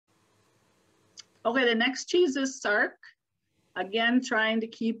Okay, the next cheese is Sark. Again, trying to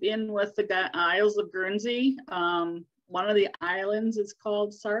keep in with the Isles of Guernsey. One of the islands is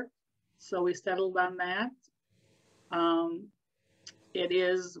called Sark, so we settled on that. It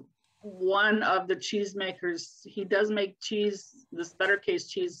is one of the cheesemakers. He does make cheese, this Butterkäse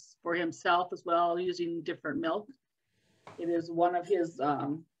cheese for himself as well, using different milk. It is one of his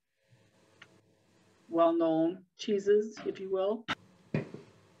well-known cheeses, if you will.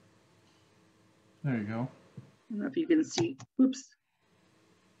 There you go. I don't know if you can see, oops.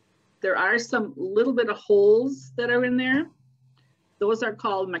 There are some little bit of holes that are in there. Those are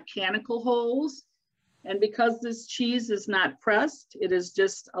called mechanical holes. And because this cheese is not pressed, it is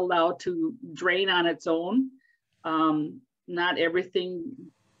just allowed to drain on its own. Not everything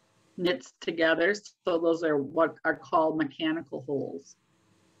knits together. So those are what are called mechanical holes.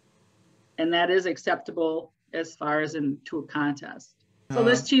 And that is acceptable as far as into a contest. So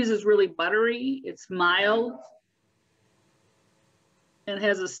this cheese is really buttery, it's mild, and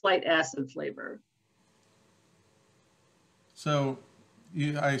has a slight acid flavor. So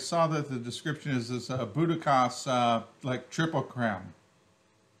I saw that the description is this Butterkäse, like triple creme.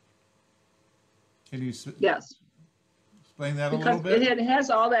 Can you yes. explain that a little bit? Because it has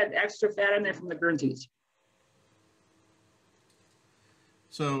all that extra fat in there from the Guernseys.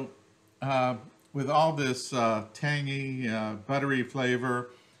 So with all this tangy, buttery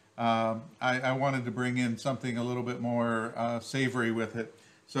flavor, I wanted to bring in something a little bit more savory with it.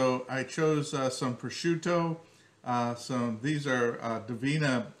 So I chose some prosciutto. These are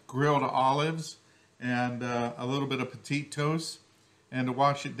Divina grilled olives and a little bit of petite toast. And to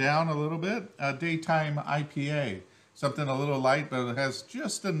wash it down a little bit, a daytime IPA. Something a little light, but it has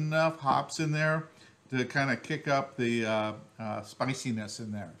just enough hops in there to kind of kick up the spiciness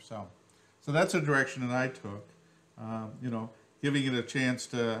in there. So that's a direction that I took. You know, giving it a chance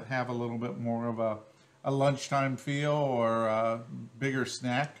to have a little bit more of a lunchtime feel or a bigger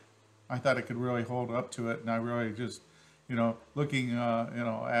snack. I thought it could really hold up to it, and I really just, you know, looking, you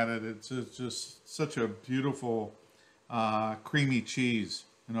know, at it, it's just such a beautiful, creamy cheese.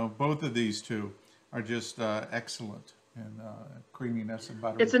 You know, both of these two are just excellent in creaminess and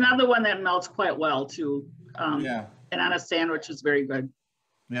butter. It's another one that melts quite well too. Yeah. And on a sandwich is very good.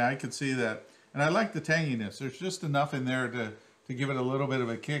 Yeah, I could see that. And I like the tanginess. There's just enough in there to give it a little bit of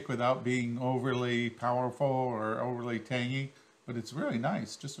a kick without being overly powerful or overly tangy. But it's really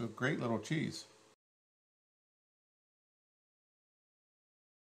nice. Just a great little cheese.